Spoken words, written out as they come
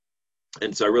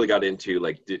And so I really got into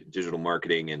like digital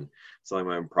marketing and selling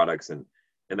my own products and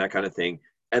that kind of thing.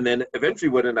 And then eventually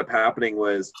what ended up happening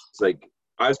was like,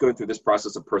 I was going through this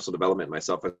process of personal development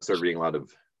myself. I started reading a lot of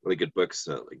really good books,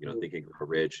 like, Think and Grow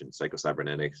Rich and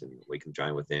Psycho-Cybernetics and Awaken the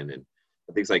Giant Within and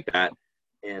things like that.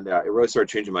 And it really started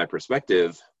changing my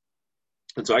perspective.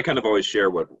 And so I kind of always share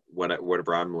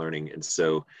whatever I'm learning. And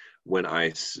so when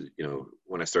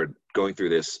when I started going through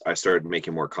this, I started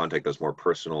making more content that was more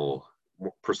personal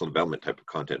development type of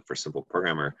content for simple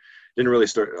programmer. Didn't really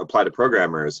start apply to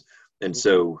programmers. And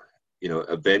so,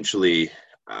 eventually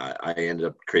I ended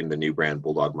up creating the new brand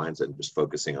Bulldog Mindset and just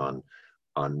focusing on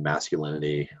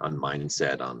masculinity, on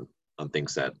mindset, on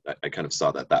things that I kind of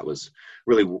saw that was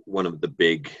really one of the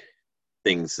big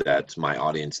things that my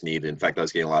audience needed. In fact, I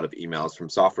was getting a lot of emails from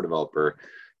software developer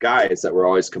guys that were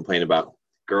always complaining about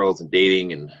girls and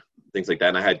dating and things like that.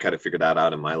 And I had kind of figured that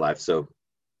out in my life. So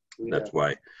that's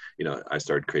why, I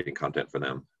started creating content for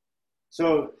them.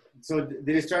 So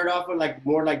did it start off with like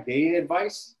more like dating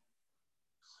advice?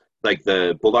 Like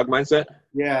the Bulldog Mindset?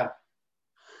 Yeah.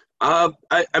 I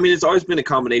mean, it's always been a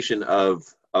combination of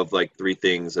like three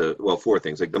things, four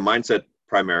things, like the mindset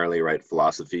primarily, right?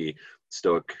 Philosophy,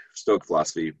 Stoic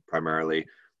philosophy primarily,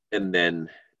 and then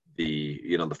the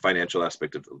financial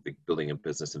aspect of building a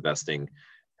business, investing,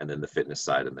 and then the fitness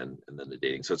side, and then the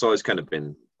dating. So it's always kind of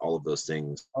been all of those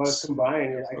things. Oh, it's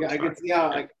combined. I can see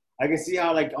how I can see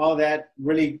how like all that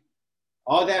really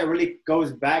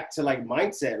goes back to like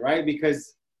mindset, right?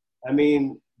 Because I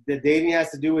mean, the dating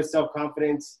has to do with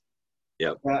self-confidence.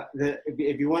 Yep.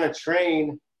 If you want to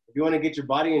train, if you want to get your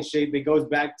body in shape, it goes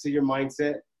back to your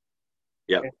mindset.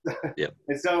 Yep. Yep.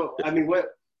 And so, I mean,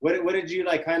 what did you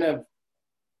like kind of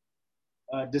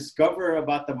discover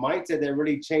about the mindset that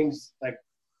really changed, like,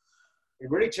 it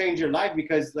really changed your life?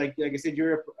 Because like I said,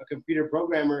 you're a computer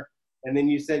programmer, and then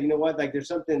you said, you know what, like there's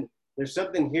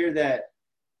something here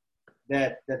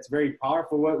that's very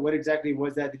powerful. What exactly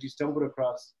was that you stumbled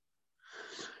across?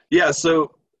 Yeah.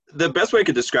 So the best way I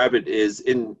could describe it is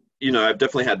I've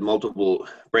definitely had multiple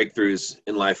breakthroughs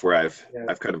in life where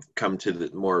I've kind of come to the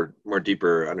more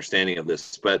deeper understanding of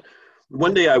this. But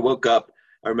one day I woke up,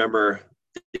 I remember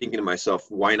thinking to myself,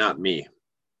 why not me?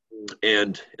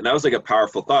 And that was like a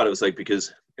powerful thought. It was like,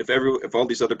 because if all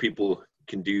these other people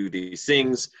can do these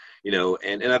things,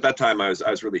 and at that time I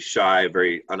was really shy,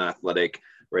 very unathletic,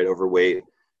 right, overweight.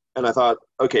 And I thought,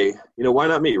 okay, why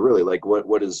not me? Really, like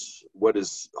what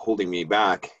is holding me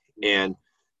back? And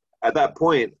at that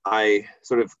point, I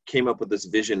sort of came up with this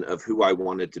vision of who I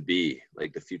wanted to be,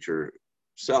 like the future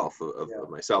self of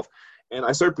myself. And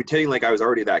I started pretending like I was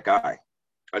already that guy.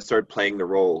 I started playing the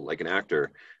role like an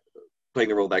actor, playing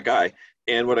the role of that guy.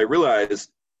 And what I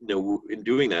realized, in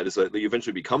doing that is that you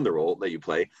eventually become the role that you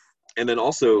play. And then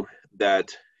also that,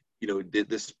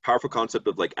 this powerful concept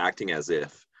of like acting as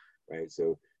if, right?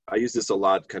 So I use this a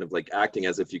lot, kind of like acting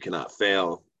as if you cannot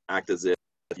fail, act as if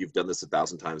you've done this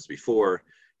 1,000 times before,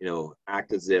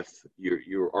 act as if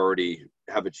you already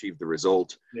have achieved the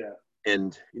result. Yeah.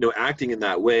 And, acting in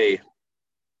that way,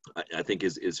 I think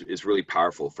is really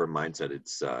powerful for mindset.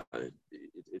 It's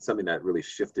something that really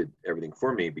shifted everything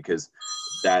for me, because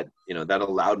that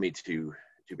allowed me to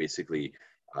basically,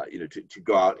 to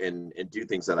go out and do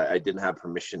things that I didn't have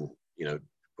permission,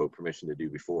 permission to do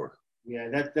before. Yeah,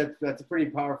 that's a pretty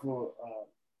powerful,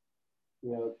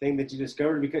 thing that you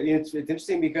discovered, because it's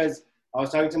interesting, because I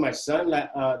was talking to my son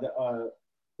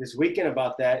this weekend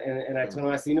about that, and I told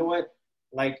him, I said, you know what,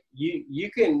 like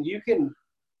you can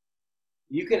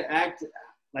act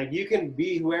like you can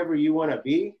be whoever you want to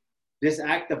be, just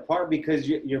act the part, because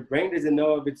your brain doesn't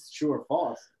know if it's true or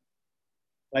false.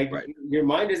 Like right. Your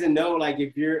mind doesn't know, like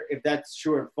if that's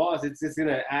true or false. It's just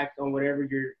gonna act on whatever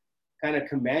you're kind of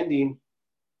commanding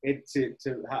it to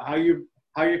how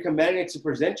you're commanding it to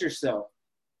present yourself.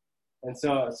 And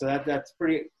so that's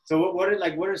pretty. So what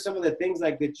are some of the things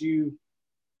like that you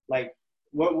like?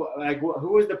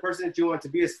 Who was the person that you want to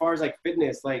be as far as like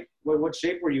fitness? Like what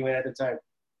shape were you in at the time?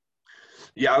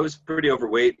 Yeah, I was pretty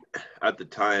overweight at the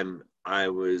time. I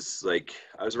was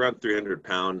around 300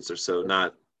 pounds or so,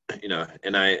 not,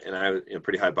 and I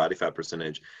pretty high body fat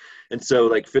percentage. And so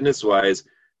like fitness wise,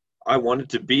 I wanted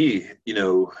to be,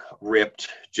 ripped,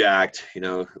 jacked,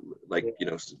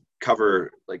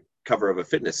 cover of a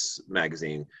fitness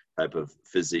magazine type of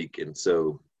physique. And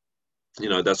so,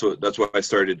 that's what I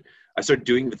started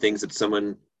doing the things that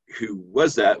someone who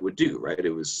was that would do, right?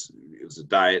 It was a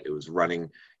diet, it was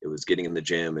running, it was getting in the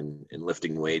gym and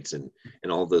lifting weights and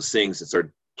all those things, and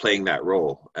started playing that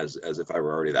role as if I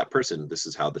were already that person. This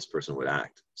is how this person would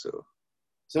act. So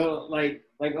like,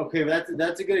 okay,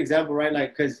 that's a good example, right?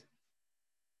 Like, cause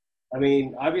I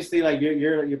mean, obviously, like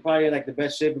you're probably in like the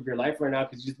best shape of your life right now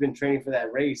because you've just been training for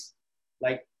that race.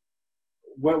 Like,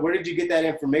 where did you get that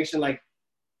information? Like,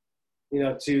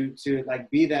 to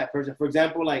like be that person. For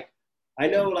example, like I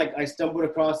know like I stumbled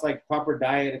across like proper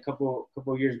diet a couple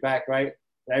years back, right?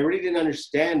 And I really didn't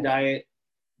understand diet,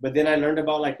 but then I learned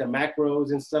about like the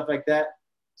macros and stuff like that.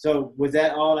 So was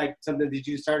that all like something that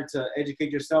you started to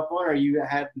educate yourself on, or you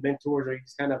had mentors, or you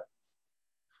just kind of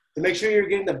to make sure you're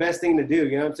getting the best thing to do?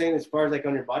 You know what I'm saying? As far as like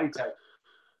on your body type.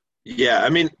 Yeah, I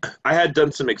mean, I had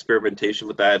done some experimentation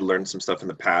with that. I had learned some stuff in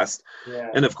the past. Yeah.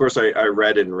 And of course I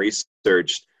read and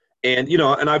researched. And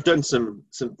and I've done some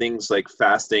things like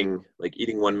fasting, like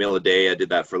eating 1 meal a day. I did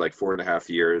that for like 4.5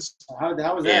 years. How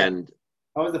was that? And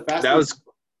How was the that fasting? was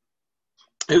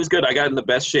it was good. I got in the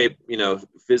best shape,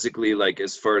 physically, like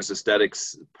as far as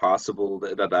aesthetics possible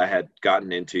that I had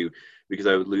gotten into, because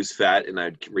I would lose fat and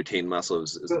I'd retain muscle. It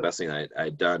was the best thing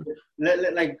I'd done.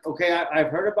 Like, okay,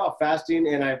 I've heard about fasting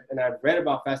and I've read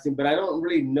about fasting, but I don't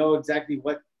really know exactly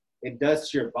what it does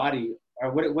to your body,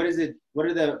 or what is it? What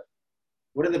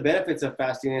are the benefits of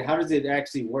fasting, and how does it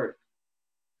actually work?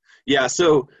 Yeah.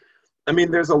 So, I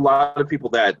mean, there's a lot of people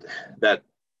that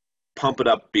pump it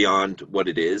up beyond what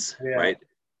it is, Yeah. right?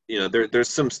 There's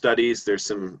some studies, there's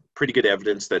some pretty good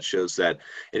evidence that shows that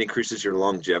it increases your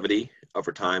longevity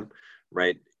over time,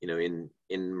 right? In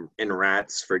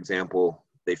rats, for example,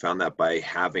 they found that by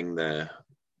having the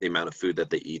amount of food that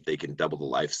they eat, they can double the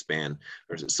lifespan,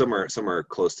 or somewhere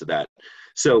close to that.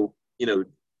 So,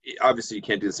 obviously you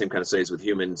can't do the same kind of studies with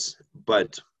humans,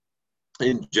 but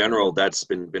in general, that's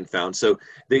been found. So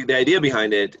the idea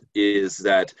behind it is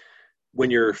that when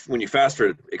you fast for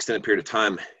an extended period of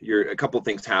time, a couple of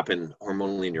things happen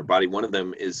hormonally in your body. One of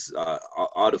them is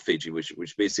autophagy,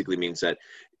 which basically means that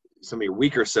some of your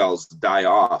weaker cells die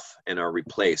off and are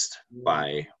replaced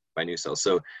by new cells.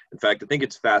 So in fact, I think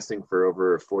it's fasting for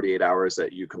over 48 hours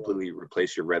that you completely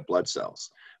replace your red blood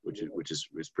cells, which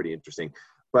is pretty interesting.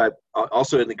 But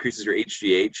also it increases your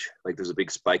HGH. Like there's a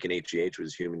big spike in HGH, which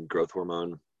is human growth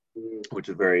hormone, which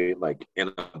is very like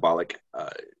anabolic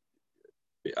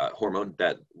hormone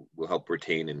that will help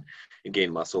retain and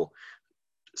gain muscle.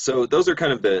 So those are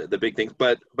kind of the big things.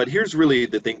 But here's really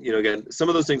the thing. Again, some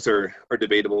of those things are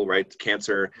debatable, right?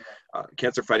 Cancer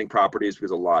fighting properties,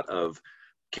 because a lot of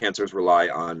cancers rely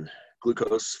on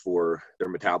glucose for their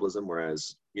metabolism,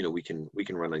 whereas we can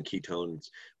run on ketones,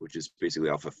 which is basically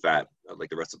off of fat, like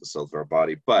the rest of the cells of our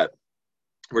body. But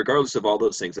regardless of all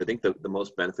those things, I think the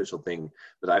most beneficial thing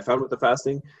that I found with the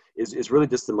fasting is really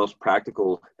just the most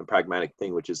practical and pragmatic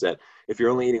thing, which is that if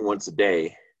you're only eating once a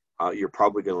day, you're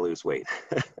probably going to lose weight.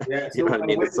 Yeah. So you know what I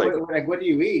mean? It's like what do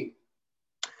you eat?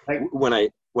 Like when I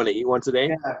eat once a day.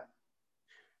 Yeah.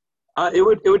 It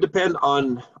would depend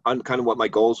on kind of what my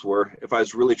goals were. If I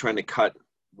was really trying to cut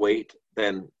weight,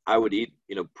 then I would eat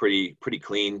pretty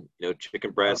clean,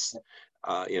 chicken breasts,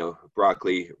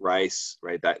 broccoli, rice,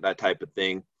 right, that type of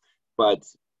thing. But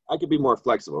I could be more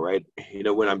flexible, right?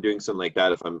 When I'm doing something like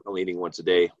that, if I'm only eating once a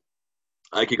day,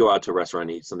 I could go out to a restaurant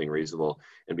and eat something reasonable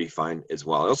and be fine as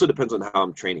well. It also depends on how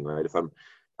I'm training, right? If I'm,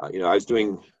 I was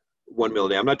doing 1 meal a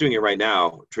day. I'm not doing it right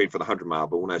now, train for the 100-mile,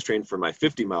 but when I was training for my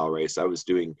 50-mile race, I was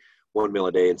doing 1 meal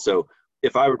a day. And so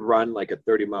if I would run like a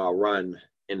 30-mile run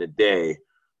in a day,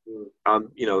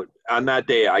 on that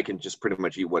day, I can just pretty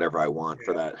much eat whatever I want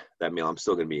for that meal. I'm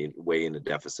still going to be way in a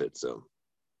deficit. So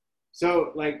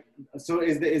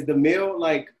is the meal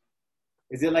like,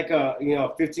 is it like a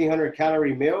 1,500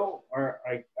 calorie meal, or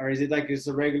is it like just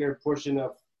a regular portion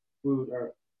of food?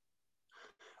 Or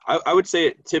I would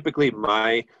say typically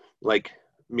my like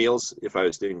meals, if I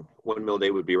was doing 1 meal a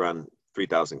day, would be around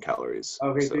 3,000 calories.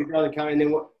 Okay, so. 3,000 calories. And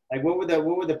then what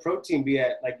would the protein be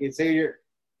at? Like, say you're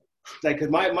like, cause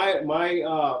my weigh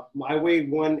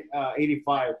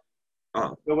 185.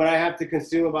 So would I have to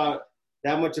consume about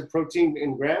that much of protein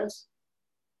in grams?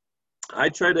 I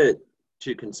try to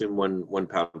consume one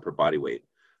pound per body weight.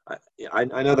 I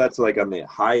know that's like on the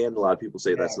high end. A lot of people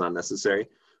say that's not necessary,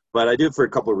 but I do it for a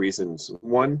couple of reasons.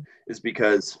 One is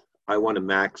because I want to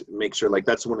make sure, like,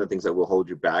 that's one of the things that will hold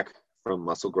you back from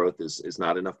muscle growth is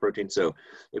not enough protein. So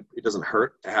it doesn't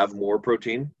hurt to have more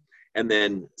protein. And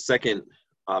then second,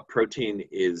 protein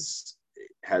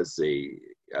has a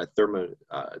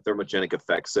thermogenic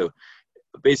effect. So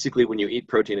basically when you eat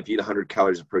protein, if you eat 100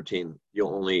 calories of protein,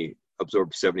 you'll only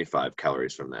absorb 75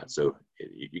 calories from that. So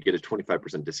you get a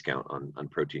 25% discount on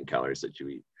protein calories that you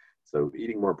eat. So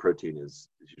eating more protein is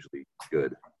usually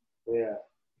good. Yeah.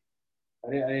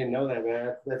 I didn't know that,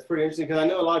 man. That's pretty interesting, because I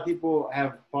know a lot of people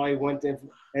have probably went to,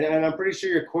 and I'm pretty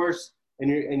sure your course and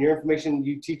your information,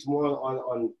 you teach more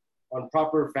on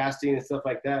proper fasting and stuff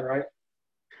like that, right?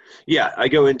 Yeah, I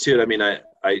go into it. I mean,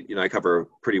 I cover a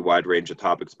pretty wide range of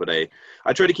topics, but I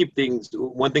try to keep things.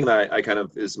 One thing that I kind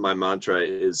of is my mantra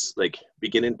is like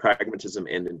begin in pragmatism,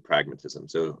 end in pragmatism.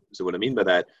 So what I mean by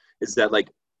that is that like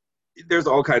there's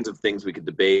all kinds of things we could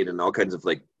debate and all kinds of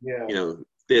like Yeah.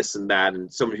 This and that,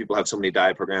 and so many people have so many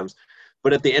diet programs.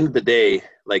 But at the end of the day,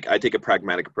 like I take a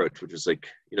pragmatic approach, which is like,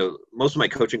 most of my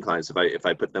coaching clients, if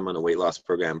I put them on a weight loss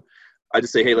program, I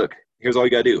just say, hey, look, here's all you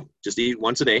gotta do. Just eat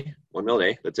once a day, 1 meal a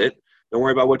day. That's it. Don't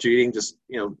worry about what you're eating. Just,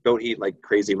 don't eat like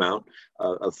crazy amount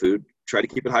of food. Try to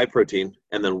keep it high protein,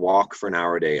 and then walk for an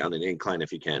hour a day on an incline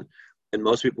if you can. And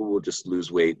most people will just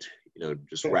lose weight,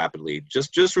 just rapidly,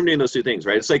 just from doing those two things,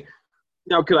 right? It's like,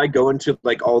 now, could I go into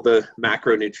like all the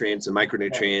macronutrients and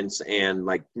micronutrients and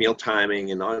like meal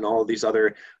timing and all these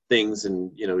other things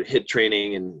and, HIIT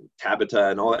training and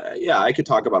Tabata and all that? Yeah, I could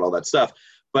talk about all that stuff.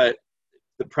 But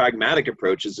the pragmatic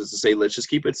approach is just to say, let's just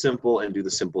keep it simple and do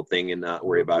the simple thing and not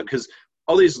worry about it. Because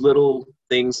all these little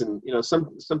things, and,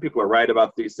 some people are right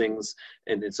about these things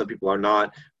and some people are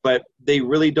not, but they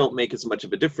really don't make as much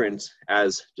of a difference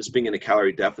as just being in a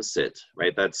calorie deficit,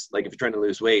 right? That's like if you're trying to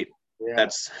lose weight, yeah.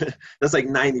 That's like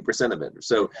 90% of it.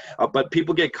 So, but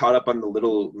people get caught up on the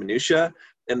little minutia,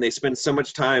 and they spend so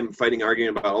much time fighting,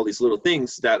 arguing about all these little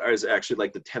things that is actually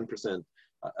like the 10%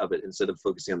 of it, instead of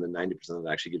focusing on the 90%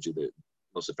 that actually gives you the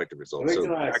most effective results. That makes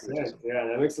a lot of sense. Yeah,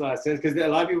 that makes a lot of sense, because a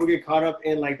lot of people get caught up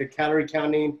in like the calorie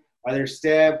counting, are there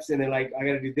steps, and they're like, I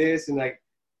got to do this, and like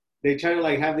they try to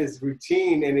like have this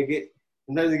routine, and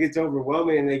sometimes it gets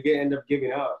overwhelming, and they end up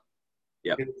giving up.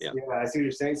 Yeah. Yeah, I see what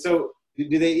you're saying. So,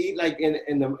 do they eat like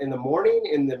in the morning,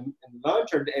 in the lunch,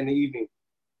 or in the evening?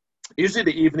 Usually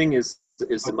the evening is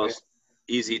the most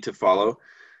easy to follow.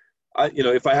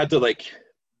 If I had to like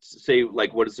say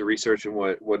like what is the research and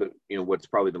what's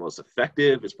probably the most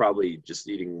effective, is probably just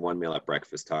eating 1 meal at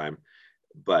breakfast time.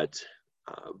 But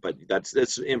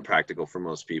that's impractical for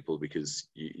most people, because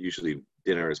usually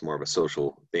dinner is more of a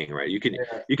social thing, right? You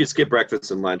can skip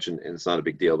breakfast and lunch and it's not a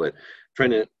big deal, but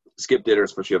trying to skip dinner,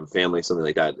 especially if you have a family, something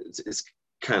like that, it's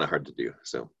kind of hard to do.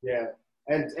 So yeah.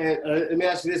 And let me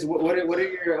ask you this: what are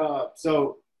your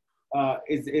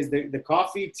is the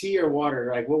coffee, tea, or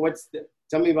water? Like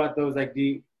tell me about those. Like,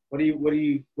 what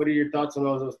are your thoughts on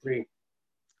those three?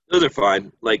 Those are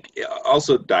fine. Like,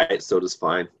 also diet soda's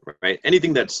fine, right?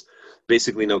 Anything that's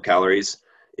basically no calories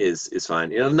is fine.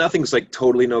 Nothing's like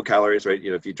totally no calories, right?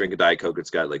 If you drink a Diet Coke,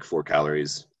 it's got like 4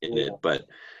 calories in it, but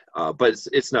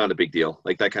it's not a big deal,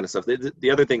 like that kind of stuff. The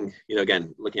other thing,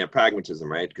 again, looking at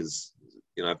pragmatism, right? Because,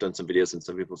 I've done some videos and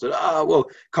some people said, well,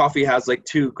 coffee has like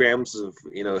 2 grams of,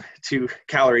 2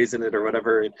 calories in it or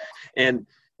whatever. And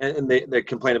they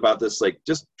complain about this, like,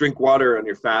 just drink water on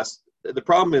your fast. The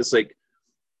problem is like,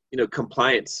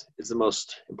 compliance is the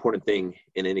most important thing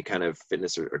in any kind of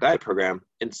fitness or diet program.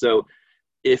 And so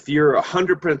if you're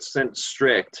 100%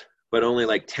 strict, but only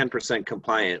like 10%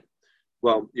 compliant,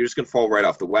 well, you're just going to fall right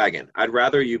off the wagon. I'd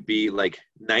rather you be like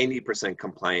 90%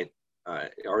 compliant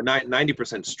or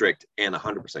 90% strict and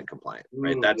 100% compliant,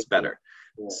 right? That's better.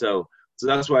 Yeah. So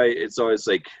that's why it's always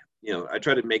like, I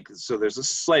try to make, so there's a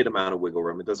slight amount of wiggle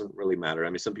room. It doesn't really matter.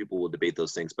 I mean, some people will debate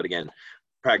those things, but again,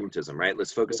 pragmatism, right?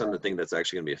 Let's focus on the thing that's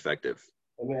actually going to be effective.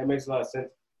 I mean, that makes a lot of sense.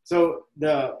 So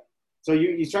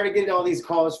you started getting all these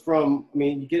calls from,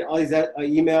 you get all these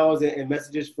emails and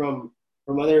messages from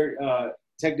other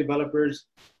tech developers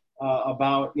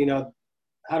about,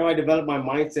 how do I develop my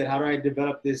mindset? How do I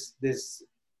develop this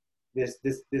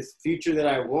future that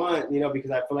I want?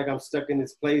 Because I feel like I'm stuck in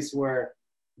this place where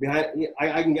I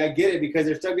get it, because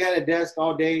they're stuck behind a desk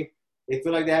all day. They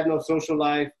feel like they have no social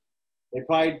life.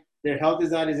 Their health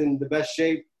is not in the best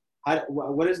shape.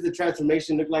 What does the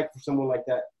transformation look like for someone like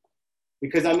that?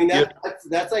 Because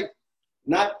that's like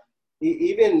not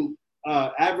even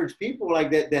average people like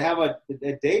that have a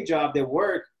day job that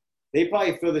work. They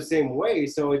probably feel the same way.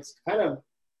 So it's kind of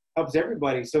helps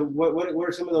everybody. So what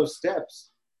are some of those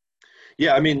steps?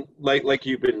 Yeah, I mean, like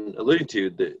you've been alluding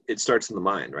to, it starts in the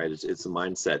mind, right? It's the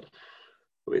mindset.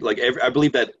 Like I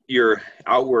believe that your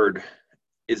outward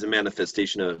is a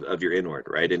manifestation of your inward,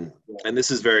 right? And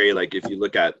this is very, like, if you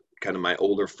look at kind of my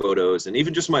older photos and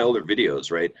even just my older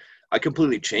videos, right? I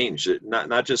completely changed it,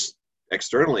 not just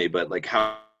externally, but like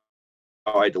how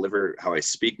I deliver, how I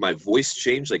speak, my voice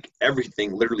changed, like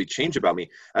everything literally changed about me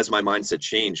as my mindset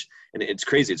changed. And it's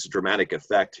crazy. It's a dramatic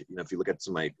effect. If you look at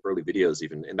some of my early videos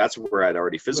even, and that's where I'd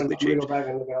already physically changed.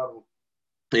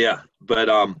 Yeah. But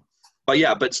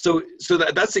so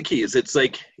that's the key, is it's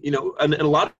like, and a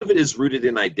lot of it is rooted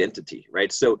in identity,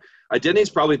 right? So identity is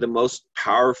probably the most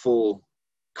powerful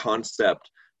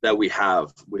concept that we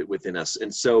have within us.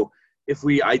 And so if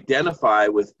we identify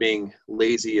with being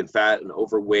lazy and fat and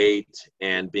overweight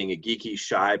and being a geeky,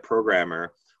 shy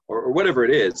programmer, or whatever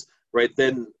it is, right,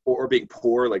 then, or being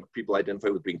poor, like people identify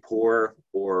with being poor,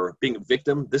 or being a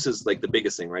victim, this is like the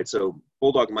biggest thing, right? So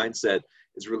bulldog mindset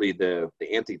is really the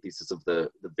antithesis of the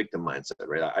victim mindset,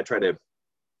 right? I try to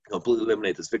completely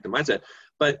eliminate this victim mindset.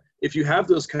 But if you have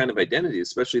those kind of identities,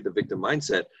 especially the victim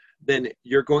mindset, then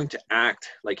you're going to act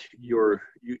like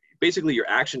basically your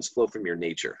actions flow from your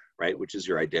nature, right? Which is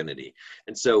your identity.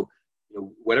 And so,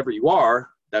 whatever you are,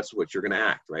 that's what you're going to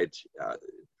act, right?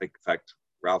 In fact,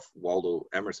 Ralph Waldo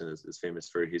Emerson is famous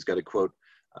for, he's got a quote,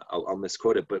 I'll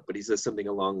misquote it, but he says something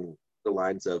along the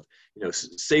lines of,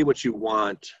 say what you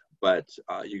want, but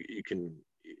you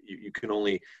can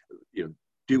only,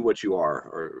 do what you are,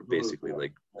 or basically,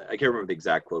 like, I can't remember the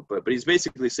exact quote, but he's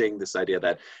basically saying this idea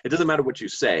that it doesn't matter what you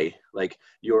say, like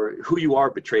who you are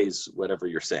betrays whatever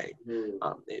you're saying,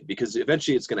 because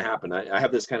eventually it's going to happen. I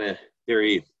have this kind of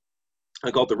theory,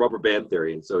 I call it the rubber band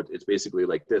theory, and so it's basically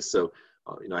like this. So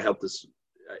I help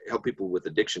people with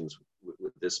addictions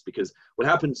with this, because what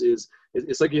happens is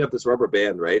it's like you have this rubber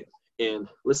band, right? And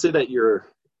let's say that you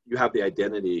have the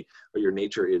identity, or your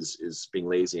nature is being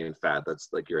lazy and fat. That's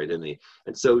like your identity.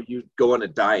 And so you go on a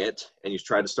diet and you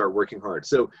try to start working hard.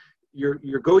 So you're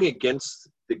going against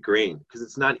the grain, because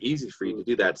it's not easy for you to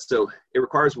do that. So it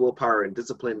requires willpower and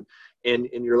discipline, and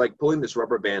you're like pulling this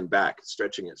rubber band back,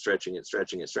 stretching it.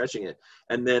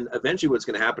 And then eventually what's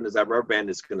going to happen is that rubber band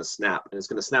is going to snap, and it's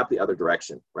going to snap the other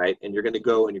direction, right? And you're going to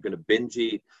go and you're going to binge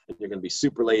eat, and you're going to be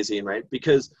super lazy, and right?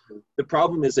 Because the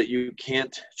problem is that you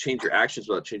can't change your actions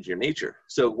without changing your nature.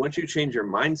 So once you change your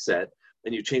mindset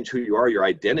and you change who you are, your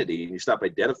identity, and you stop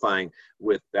identifying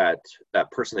with that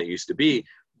person that you used to be,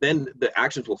 then the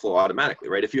actions will flow automatically,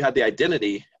 right? If you had the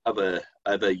identity of a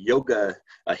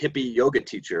hippie yoga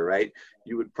teacher, right,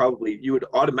 you would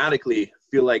automatically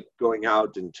feel like going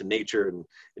out into nature and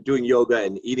doing yoga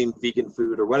and eating vegan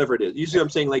food or whatever it is. You see what I'm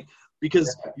saying? Like,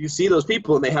 because you see those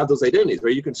people and they have those identities,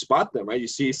 right? You can spot them, right? You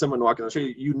see someone walking on the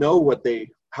street, you know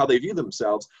how they view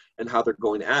themselves and how they're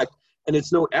going to act. And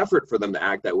it's no effort for them to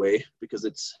act that way, because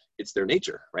it's their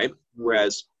nature, right?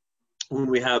 Whereas when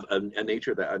we have a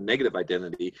negative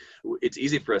identity, it's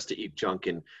easy for us to eat junk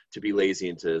and to be lazy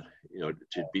and to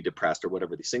be depressed or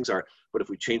whatever these things are. But if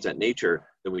we change that nature,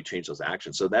 then we change those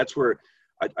actions. So that's where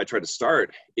I try to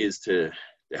start, is to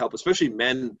help, especially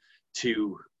men,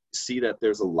 to see that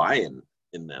there's a lion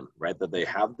in them, right? That they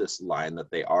have this lion,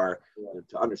 that they are,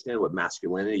 to understand what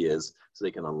masculinity is, so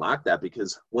they can unlock that.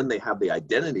 Because when they have the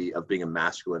identity of being a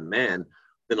masculine man,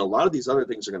 then a lot of these other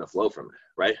things are going to flow from it,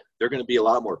 right? They're going to be a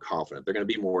lot more confident. They're going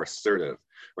to be more assertive,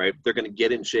 right? They're going to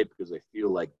get in shape because they feel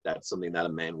like that's something that a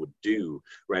man would do,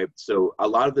 right? So a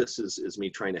lot of this is me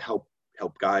trying to help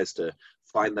guys to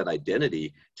find that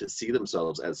identity, to see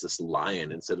themselves as this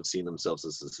lion instead of seeing themselves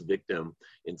as this victim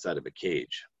inside of a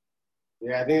cage.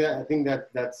 Yeah, I think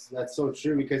that's so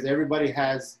true, because everybody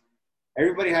has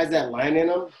that lion in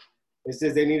them. It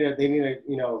says they need to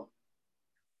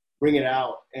bring it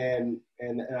out, and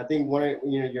I think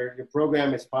your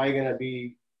program is probably going to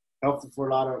be helpful for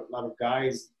a lot of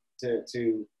guys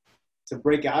to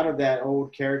break out of that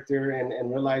old character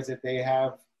and realize that they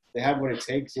have what it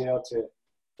takes, to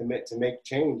make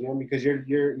change, because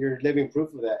you're living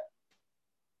proof of that.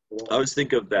 I always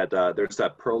think of that. There's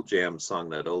that Pearl Jam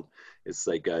song, it's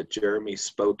like Jeremy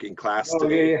spoke in class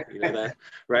today. Yeah. You know that,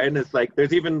 right? And it's like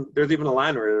there's even a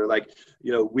line where they're like,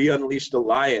 we unleashed a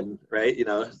lion, right?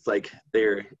 It's like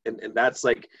and that's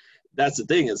like, that's the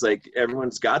thing, is like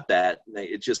everyone's got that.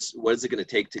 It's just, what is it going to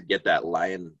take to get that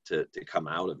lion to come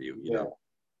out of you? You know.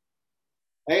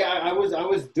 Hey, I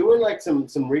was doing like some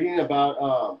reading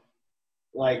about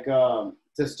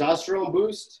testosterone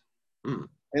boost,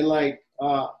 and like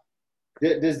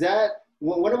does that.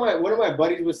 One of my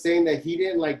buddies was saying that he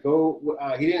didn't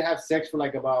he didn't have sex for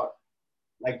about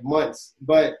months,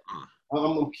 but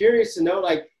I'm curious to know,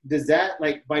 like, does that,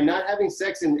 like, by not having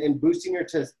sex and boosting your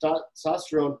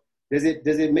testosterone, does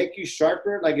it make you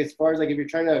sharper, like, as far as like if you're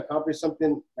trying to accomplish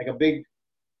something like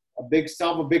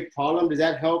solve a big problem, does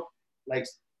that help? Like,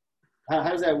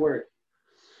 how does that work?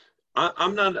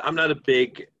 I'm not a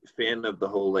big fan of the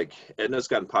whole, like, I know it's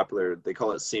gotten popular, they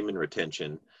call it semen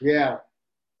retention. Yeah.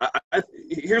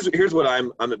 Here's what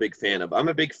I'm a big fan of. I'm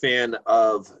a big fan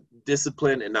of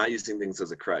discipline and not using things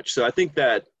as a crutch. So I think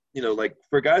that, like,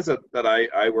 for guys that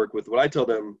I work with, what I tell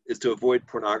them is to avoid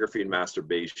pornography and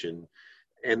masturbation.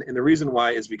 And the reason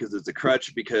why is because it's a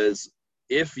crutch, because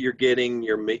if you're getting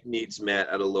your needs met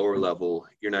at a lower level,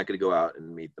 you're not going to go out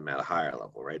and meet them at a higher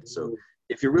level, right? So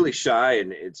if you're really shy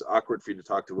and it's awkward for you to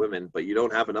talk to women, but you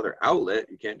don't have another outlet,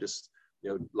 you can't just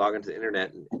log into the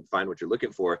internet and find what you're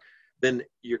looking for, then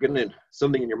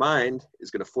something in your mind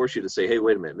is going to force you to say, hey,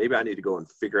 wait a minute, maybe I need to go and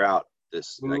figure out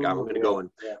this. Like, I'm going to go and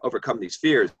overcome these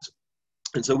fears.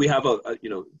 And so we have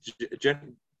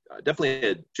definitely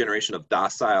a generation of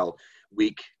docile,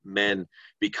 weak men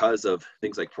because of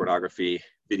things like pornography,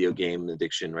 video game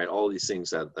addiction, right? All these things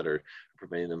that are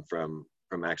preventing them from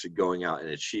actually going out and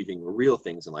achieving real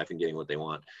things in life and getting what they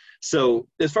want. So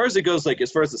as far as it goes, like as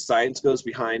far as the science goes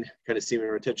behind kind of semen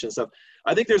retention and stuff,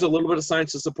 I think there's a little bit of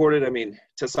science to support it. I mean,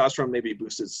 testosterone may be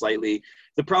boosted slightly.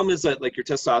 The problem is that like your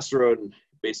testosterone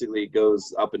basically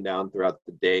goes up and down throughout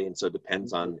the day. And so it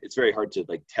depends on, it's very hard to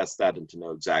like test that and to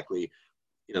know exactly,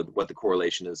 what the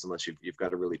correlation is unless you've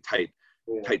got a really tight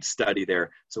study there.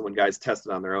 So when guys test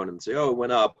it on their own and say, oh, it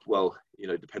went up, well,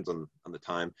 it depends on the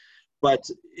time. But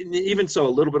even so, a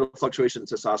little bit of fluctuation in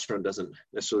testosterone doesn't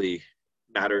necessarily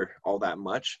matter all that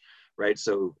much, right?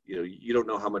 So, you don't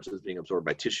know how much is being absorbed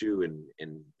by tissue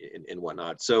and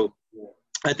whatnot. So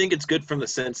I think it's good from the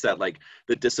sense that like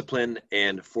the discipline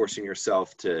and forcing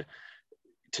yourself to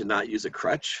not use a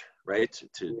crutch, right?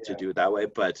 To do it that way.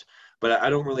 But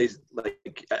I don't really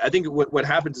like, I think what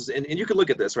happens is, and you can look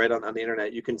at this, right, on the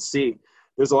internet, you can see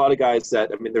there's a lot of guys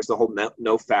that, I mean, there's the whole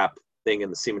no FAP thing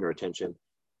in the semen retention.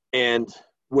 And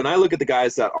when I look at the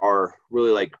guys that are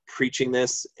really like preaching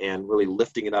this and really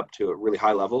lifting it up to a really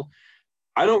high level,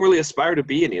 I don't really aspire to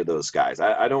be any of those guys.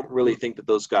 I don't really think that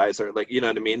those guys are like, you know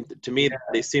what I mean? To me,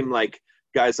 they seem like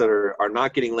guys that are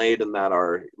not getting laid and that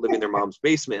are living in their mom's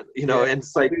basement, and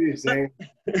it's like,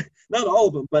 not all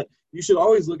of them, but you should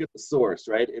always look at the source,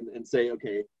 right? And say,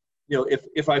 okay,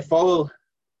 if I follow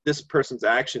this person's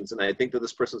actions and I think that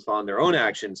this person's following their own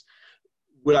actions,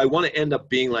 would I want to end up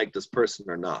being like this person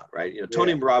or not, right?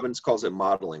 Tony Robbins calls it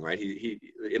modeling, right? He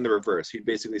in the reverse, he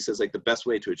basically says like the best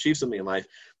way to achieve something in life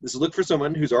is to look for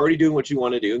someone who's already doing what you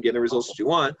want to do and getting the results that you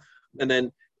want, and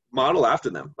then model after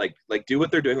them, like do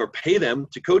what they're doing or pay them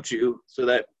to coach you so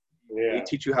that they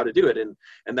teach you how to do it. And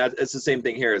it's the same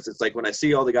thing here. It's like when I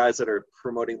see all the guys that are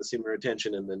promoting the semen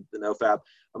retention and the NoFap,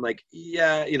 I'm like,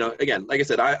 again, like I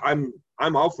said, I'm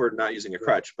all for not using a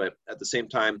crutch, but at the same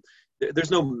time,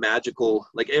 there's no magical,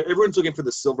 like everyone's looking for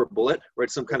the silver bullet, right?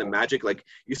 Some kind of magic. Like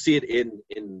you see it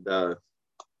in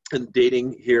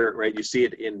dating here, right? You see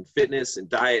it in fitness and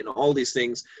diet and all these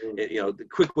things, the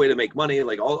quick way to make money,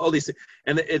 like all these things.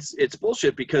 And it's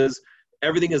bullshit because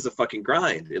everything is a fucking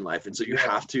grind in life. And so you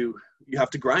have to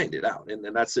grind it out.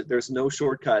 And that's it. There's no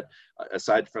shortcut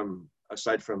aside from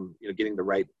getting the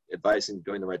right advice and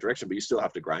going the right direction, but you still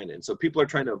have to grind it. And so people are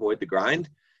trying to avoid the grind,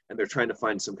 and they're trying to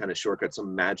find some kind of shortcut,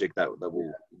 some magic that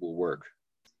will work.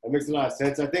 That makes a lot of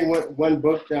sense. I think one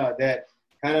book that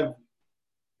kind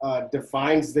of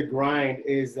defines the grind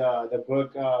is the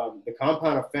book, The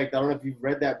Compound Effect. I don't know if you've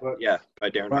read that book. Yeah, by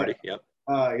Darren Hardy. Yep.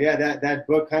 That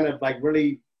book kind of like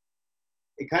really,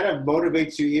 it kind of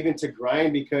motivates you even to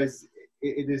grind, because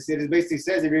it basically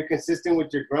says if you're consistent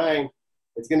with your grind,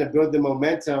 it's going to build the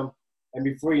momentum. And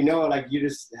before you know it, like you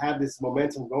just have this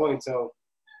momentum going. So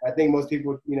I think most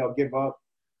people, give up,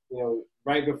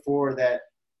 right before that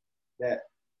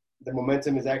the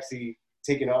momentum is actually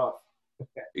taking off.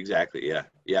 Exactly. Yeah.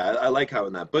 Yeah. I like how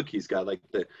in that book he's got like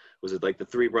the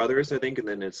three brothers, I think, and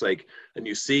then it's like, and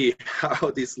you see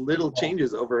how these little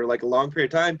changes over like a long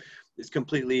period of time is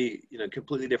completely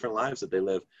different lives that they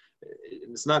live.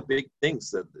 And it's not big things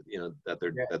that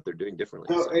they're doing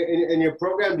differently. So in your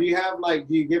program, do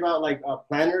you give out like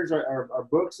planners or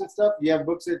books and stuff? Do you have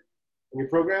books in your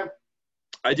program?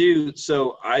 I do.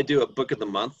 So I do a book of the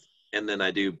month, and then I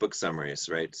do book summaries,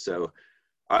 right? So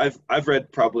I've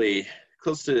read probably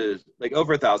close to like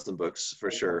over 1,000 books for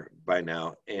sure by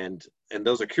now. And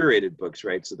those are curated books,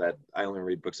 right? So that I only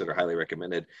read books that are highly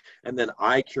recommended. And then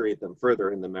I curate them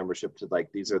further in the membership to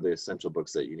like, these are the essential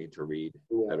books that you need to read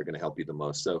that are going to help you the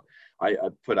most. So I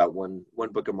put out one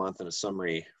book a month and a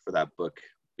summary for that book,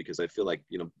 because I feel like,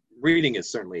 reading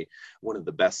is certainly one of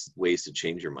the best ways to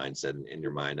change your mindset and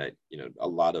your mind. A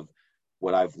lot of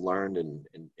what I've learned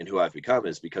and who I've become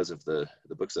is because of the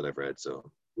books that I've read. So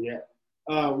yeah.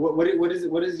 What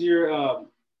is your do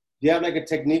you have like a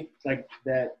technique like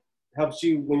that helps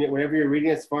you whenever you're reading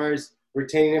as far as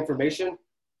retaining information?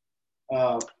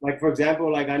 Like for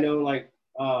example, like I know like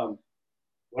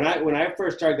when I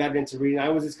first started getting into reading, I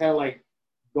was just kind of like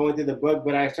going through the book,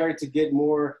 but I started to get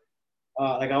more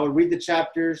like I would read the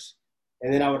chapters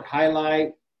and then I would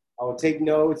highlight, I would take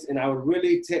notes, and I would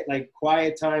really take like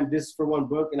quiet time just for one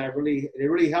book, and it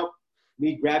really helped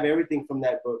me grab everything from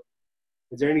that book.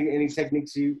 Is there any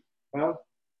techniques you found?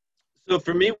 So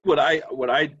for me, what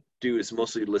I do is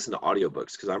mostly listen to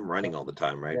audiobooks because I'm running all the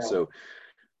time, right? Yeah. So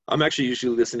I'm actually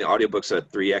usually listening to audiobooks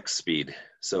at 3x speed.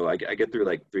 So I get through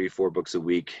like 3-4 books a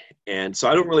week. And so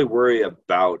I don't really worry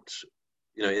about,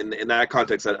 in that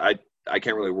context, I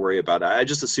can't really worry about it. I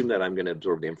just assume that I'm going to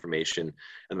absorb the information,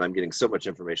 and I'm getting so much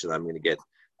information that I'm going to get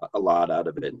a lot out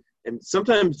of it. And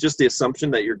sometimes just the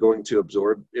assumption that you're going to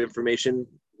absorb information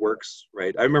works,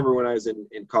 right? I remember when I was in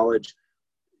college,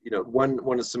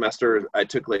 one semester I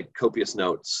took like copious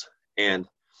notes, and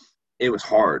it was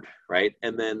hard, right?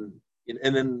 And then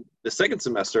the second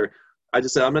semester, I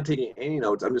just said, I'm not taking any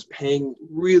notes. I'm just paying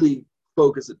really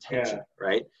focused attention,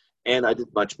 right? And I did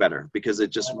much better because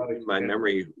my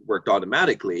memory worked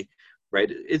automatically, right?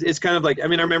 It's kind of like, I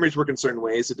mean, our memories work in certain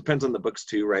ways. It depends on the books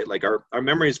too, right? Like our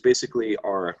memories basically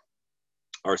are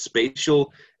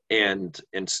spatial and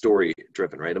story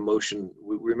driven, right? Emotion,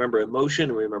 we remember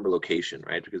emotion and we remember location,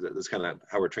 right? Because that's kind of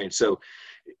how we're trained. So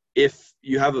if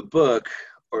you have a book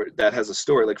or that has a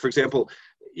story, like for example,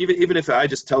 even if I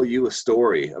just tell you a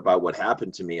story about what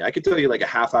happened to me, I could tell you like a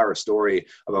half-hour story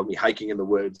about me hiking in the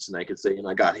woods, and I could say,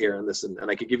 I got here and this, and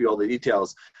I could give you all the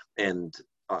details, and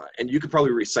you could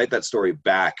probably recite that story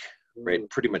back, right,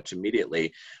 pretty much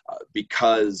immediately,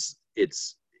 because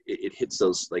it hits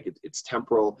those, like it's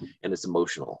temporal and it's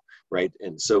emotional, right?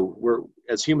 And so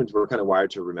as humans, we're kind of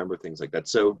wired to remember things like that.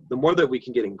 So the more that we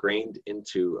can get ingrained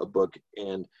into a book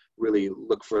and really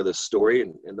look for the story,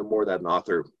 and the more that an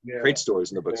author creates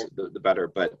stories in the books, the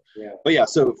better. But yeah,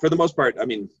 so for the most part, I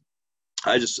mean,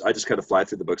 I just kind of fly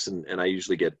through the books, and I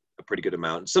usually get a pretty good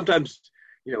amount. Sometimes,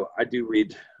 I do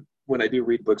read, when I do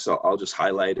read books, I'll just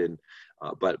highlight, and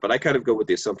but I kind of go with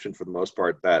the assumption for the most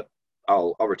part that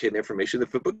I'll retain the information.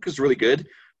 If a book is really good,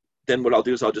 then what I'll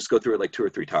do is I'll just go through it like 2 or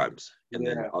 3 times, and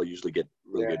then I'll usually get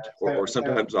really good. Or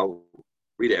sometimes I'll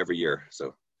read it every year.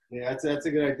 So that's a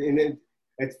good idea. And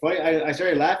it's funny. I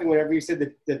started laughing whenever you said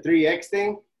the 3x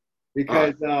thing,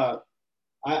 because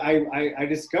I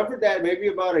discovered that maybe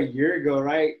about a year ago,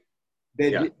 right?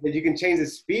 That you can change the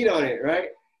speed on it, right?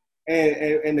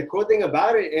 And the cool thing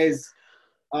about it is,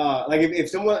 like if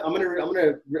someone, I'm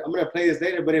gonna play this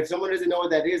later, but if someone doesn't know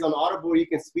what that is, on Audible you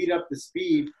can speed up the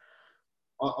speed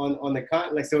on the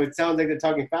like, so it sounds like they're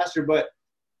talking faster. But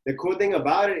the cool thing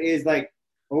about it is, like,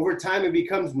 over time it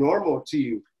becomes normal to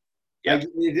you. Like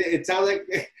it sounds like,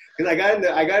 because I got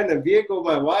in the vehicle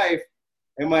with my wife,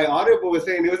 and my Audible was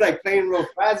saying, it was like playing real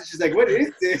fast, and she's like, "What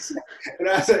is this?" And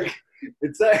I was like,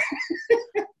 "It's like,"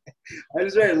 I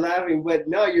just started laughing. But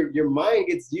no, your mind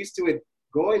gets used to it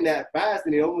going that fast,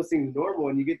 and it almost seems normal,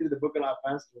 and you get through the book a lot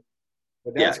faster.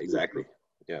 But that's exactly.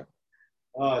 Yeah.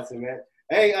 Awesome, man.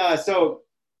 Hey, so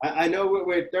I know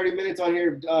we're 30 minutes on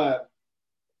here.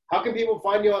 How can people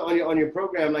find you on your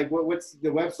program? Like, what's the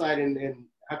website, and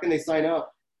how can they sign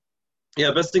up?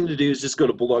 Yeah, best thing to do is just go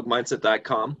to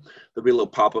bulldogmindset.com. There'll be a little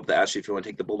pop-up that asks you if you want to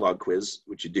take the Bulldog quiz,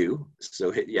 which you do.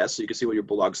 So hit yes, so you can see what your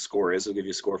Bulldog score is. It'll give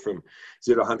you a score from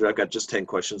 0 to 100. I've got just 10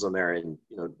 questions on there, and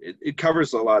it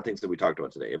covers a lot of things that we talked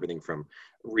about today. Everything from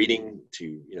reading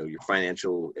to your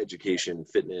financial education,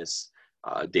 fitness,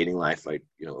 dating life, like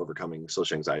overcoming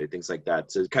social anxiety, things like that.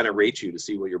 To kind of rate you to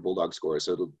see what your Bulldog score is.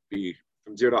 So it'll be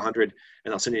from 0 to 100,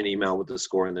 and I'll send you an email with the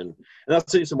score, and I'll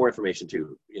send you some more information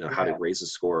too, how to raise the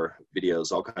score,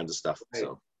 videos, all kinds of stuff. Right.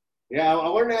 So yeah, I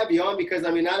wanted to have you on because,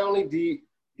 I mean, not only do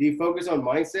you focus on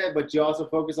mindset, but you also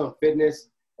focus on fitness.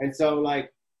 And so,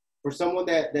 like, for someone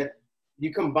that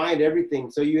you combined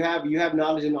everything, so you have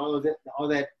knowledge in all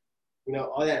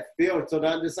that field. So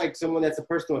not just like someone that's a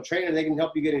personal trainer, they can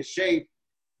help you get in shape,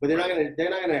 but they're not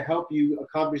gonna help you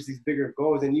accomplish these bigger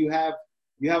goals. And you have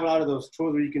a lot of those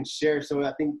tools where you can share. So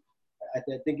I think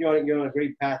you're on a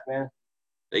great path, man.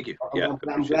 Thank you.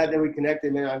 I'm glad that we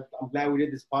connected, man. I'm glad we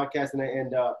did this podcast,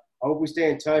 and I hope we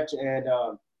stay in touch and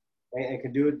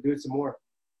can do it some more.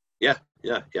 Yeah.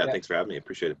 Thanks for having me.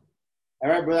 Appreciate it. All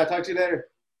right, brother. I'll talk to you later.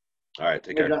 All right.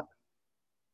 Take care.